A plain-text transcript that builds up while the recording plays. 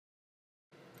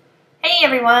Hey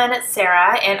everyone, it's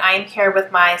Sarah, and I'm here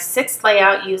with my 6th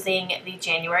layout using the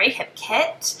January Hip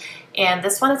Kit. And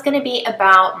this one is going to be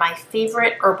about my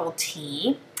favorite herbal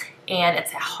tea, and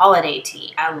it's a holiday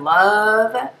tea. I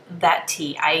love that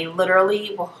tea. I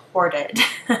literally will hoard it.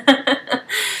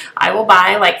 I will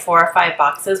buy like 4 or 5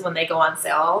 boxes when they go on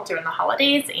sale during the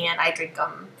holidays, and I drink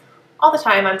them all the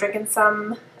time. I'm drinking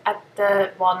some at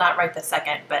the, well, not right this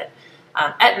second, but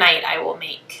at night I will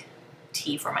make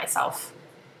tea for myself.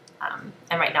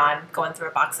 And right now I'm going through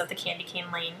a box of the Candy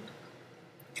Cane Lane.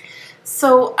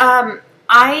 So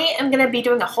I am going to be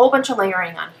doing a whole bunch of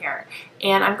layering on here.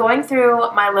 And I'm going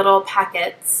through my little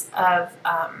packets of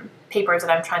papers that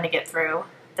I'm trying to get through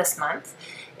this month.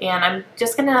 And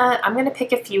I'm gonna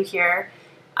pick a few here.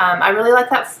 I really like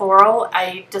that floral.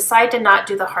 I decided to not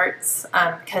do the hearts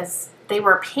because they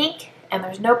were pink and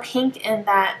there's no pink in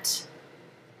that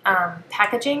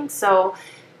packaging. So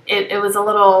it was a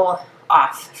little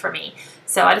off for me.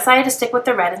 So I decided to stick with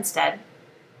the red instead.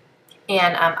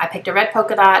 And I picked a red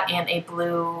polka dot and a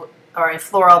blue, or a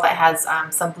floral that has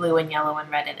some blue and yellow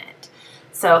and red in it.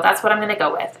 So that's what I'm going to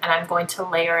go with. And I'm going to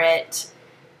layer it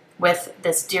with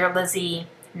this Dear Lizzie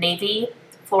navy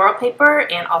floral paper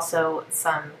and also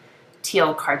some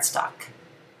teal cardstock.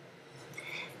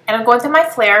 And I'm going through my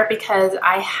flare because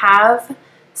I have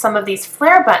some of these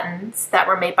flare buttons that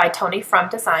were made by Tony from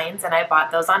Designs, and I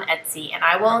bought those on Etsy, and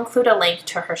I will include a link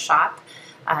to her shop.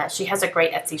 She has a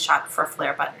great Etsy shop for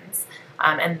flare buttons,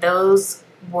 and those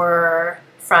were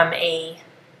from a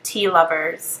tea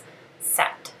lovers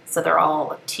set, so they're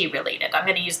all tea related. I'm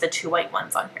going to use the 2 white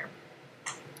ones on here.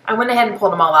 I went ahead and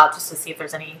pulled them all out just to see if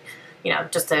there's any,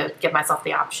 just to give myself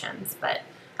the options, but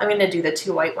I'm going to do the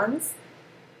 2 white ones.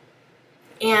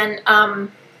 And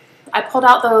I pulled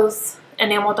out those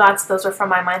enamel dots. Those are from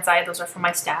my mind's eye. Those are from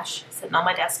my stash sitting on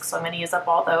my desk, so I'm going to use up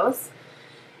all those.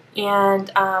 And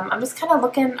I'm just kind of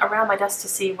looking around my desk to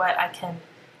see what I can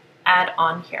add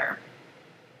on here.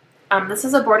 This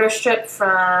is a border strip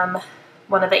from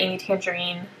one of the Amy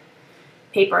Tangerine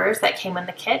papers that came in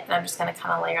the kit, and I'm just going to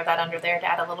kind of layer that under there to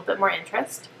add a little bit more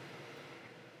interest.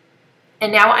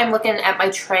 And now I'm looking at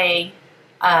my tray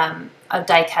of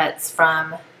die cuts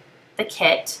from the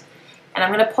kit. And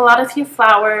I'm going to pull out a few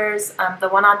flowers. The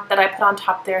one that I put on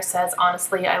top there says,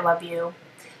 "Honestly, I love you."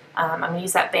 I'm going to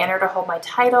use that banner to hold my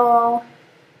title.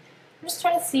 I'm just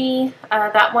trying to see.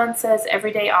 That one says,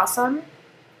 "Everyday Awesome."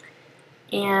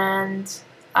 And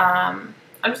I'm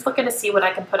just looking to see what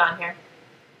I can put on here.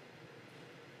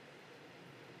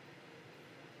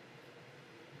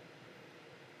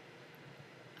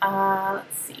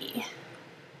 Let's see.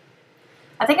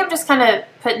 I think I'm just kind of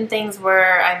putting things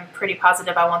where I'm pretty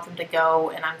positive I want them to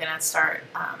go, and I'm going to start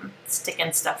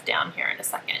sticking stuff down here in a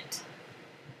second.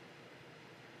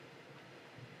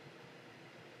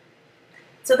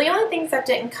 So the only things that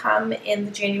didn't come in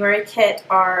the January kit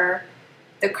are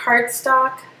the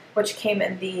cardstock, which came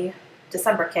in the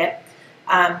December kit,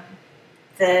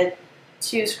 the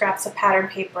 2 scraps of pattern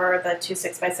paper, the 2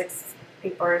 6x6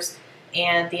 papers,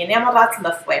 and the enamel dots and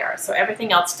the flare. So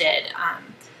everything else did.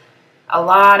 A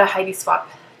lot of Heidi Swap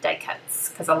die cuts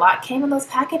because a lot came in those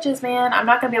packages, man. I'm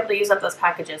not going to be able to use up those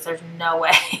packages. There's no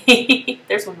way.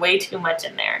 There's way too much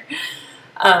in there.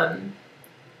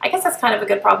 I guess that's kind of a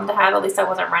good problem to have. At least I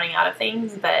wasn't running out of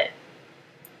things, but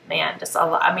man, just a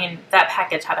lot. I mean, that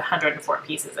package had 104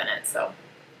 pieces in it, so.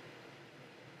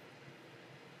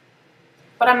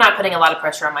 But I'm not putting a lot of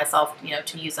pressure on myself,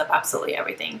 to use up absolutely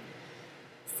everything.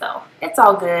 So it's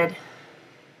all good.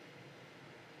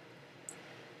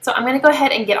 So I'm going to go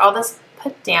ahead and get all this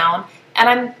put down, and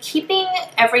I'm keeping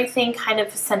everything kind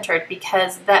of centered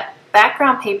because that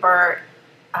background paper,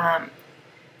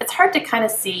 it's hard to kind of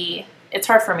see. It's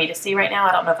hard for me to see right now.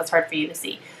 I don't know if it's hard for you to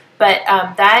see. But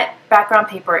that background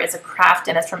paper is a craft,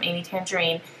 and it's from Amy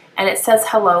Tangerine, and it says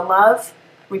 "Hello, Love"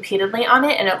 repeatedly on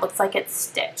it, and it looks like it's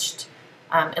stitched.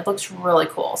 It looks really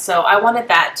cool. So I wanted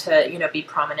that to, be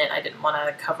prominent. I didn't want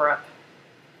to cover up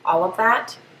all of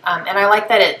that. And I like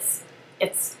that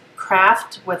it's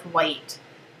craft with white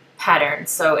pattern,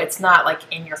 so it's not like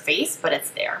in your face, but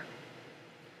it's there.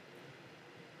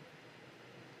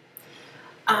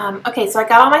 Okay, so I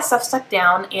got all my stuff stuck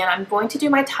down, and I'm going to do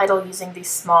my title using these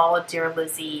small Dear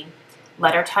Lizzie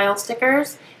letter tile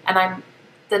stickers, and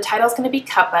the title's going to be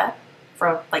Cuppa,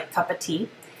 for like cup of tea,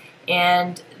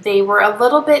 and they were a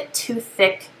little bit too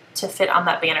thick to fit on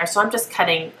that banner, so I'm just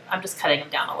cutting them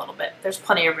down a little bit. There's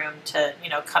plenty of room to,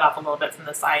 cut off a little bit from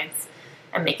the sides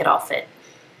and make it all fit.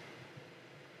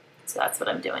 So that's what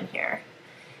I'm doing here.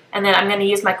 And then I'm going to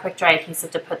use my quick dry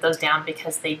adhesive to put those down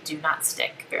because they do not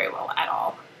stick very well at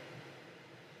all.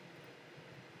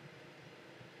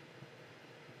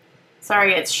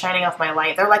 Sorry, it's shining off my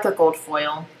light. They're like a gold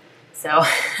foil, so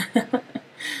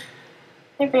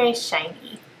they're very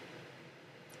shiny.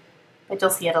 But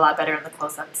you'll see it a lot better in the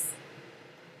close-ups.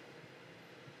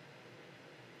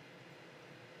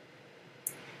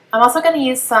 I'm also going to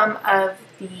use some of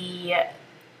the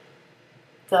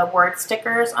word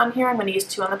stickers on here. I'm going to use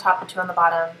 2 on the top and 2 on the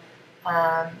bottom.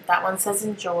 That one says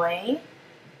enjoy,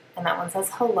 and that one says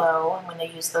hello. I'm going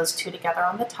to use those 2 together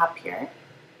on the top here.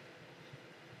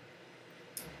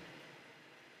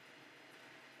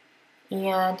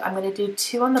 And I'm going to do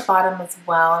 2 on the bottom as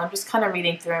well. I'm just kind of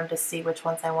reading through them to see which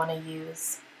ones I want to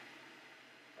use.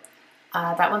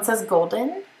 That one says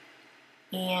golden.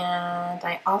 And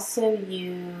I also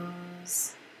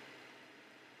use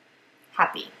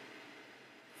happy.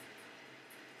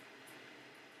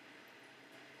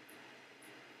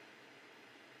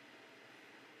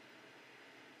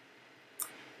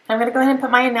 I'm going to go ahead and put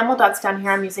my enamel dots down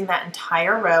here. I'm using that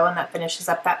entire row, and that finishes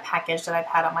up that package that I've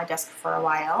had on my desk for a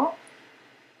while.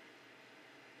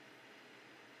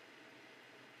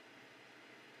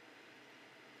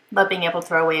 Love being able to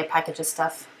throw away a package of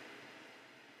stuff.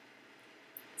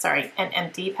 Sorry, an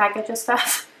empty package of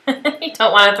stuff. You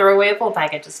don't want to throw away a full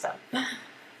package of stuff.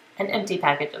 An empty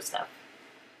package of stuff.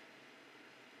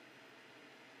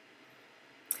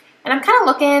 And I'm kind of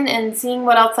looking and seeing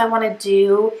what else I want to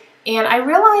do. And I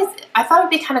realized I thought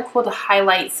it'd be kind of cool to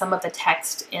highlight some of the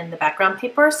text in the background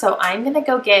paper. So I'm going to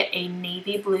go get a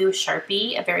navy blue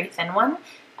Sharpie, a very thin one.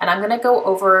 And I'm going to go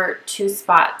over 2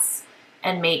 spots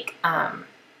and make...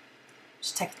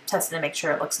 just testing to make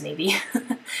sure it looks navy.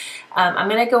 I'm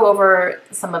going to go over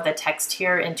some of the text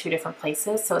here in 2 different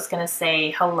places. So it's going to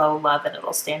say hello, love, and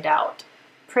it'll stand out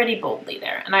pretty boldly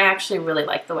there. And I actually really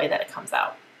like the way that it comes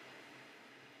out.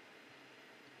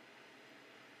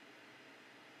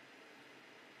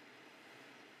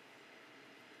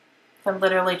 I'm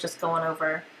literally just going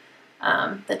over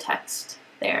the text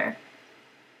there.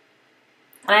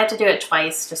 And I have to do it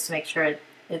twice just to make sure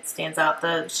it stands out.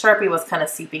 The Sharpie was kind of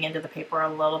seeping into the paper a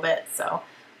little bit, so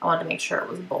I wanted to make sure it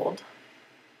was bold.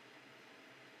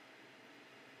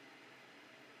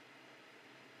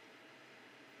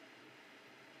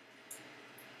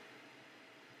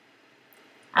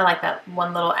 I like that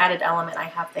one little added element I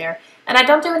have there. And I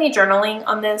don't do any journaling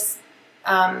on this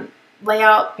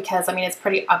layout because, I mean, it's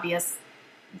pretty obvious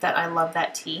that I love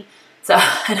that tea. So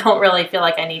I don't really feel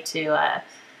like I need to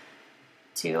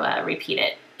repeat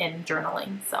it in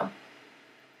journaling. So,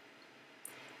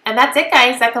 and that's it,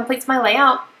 guys. That completes my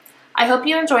layout. I hope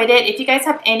you enjoyed it. If you guys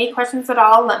have any questions at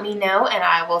all, let me know, and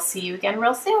I will see you again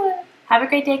real soon. Have a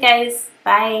great day, guys.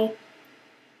 Bye.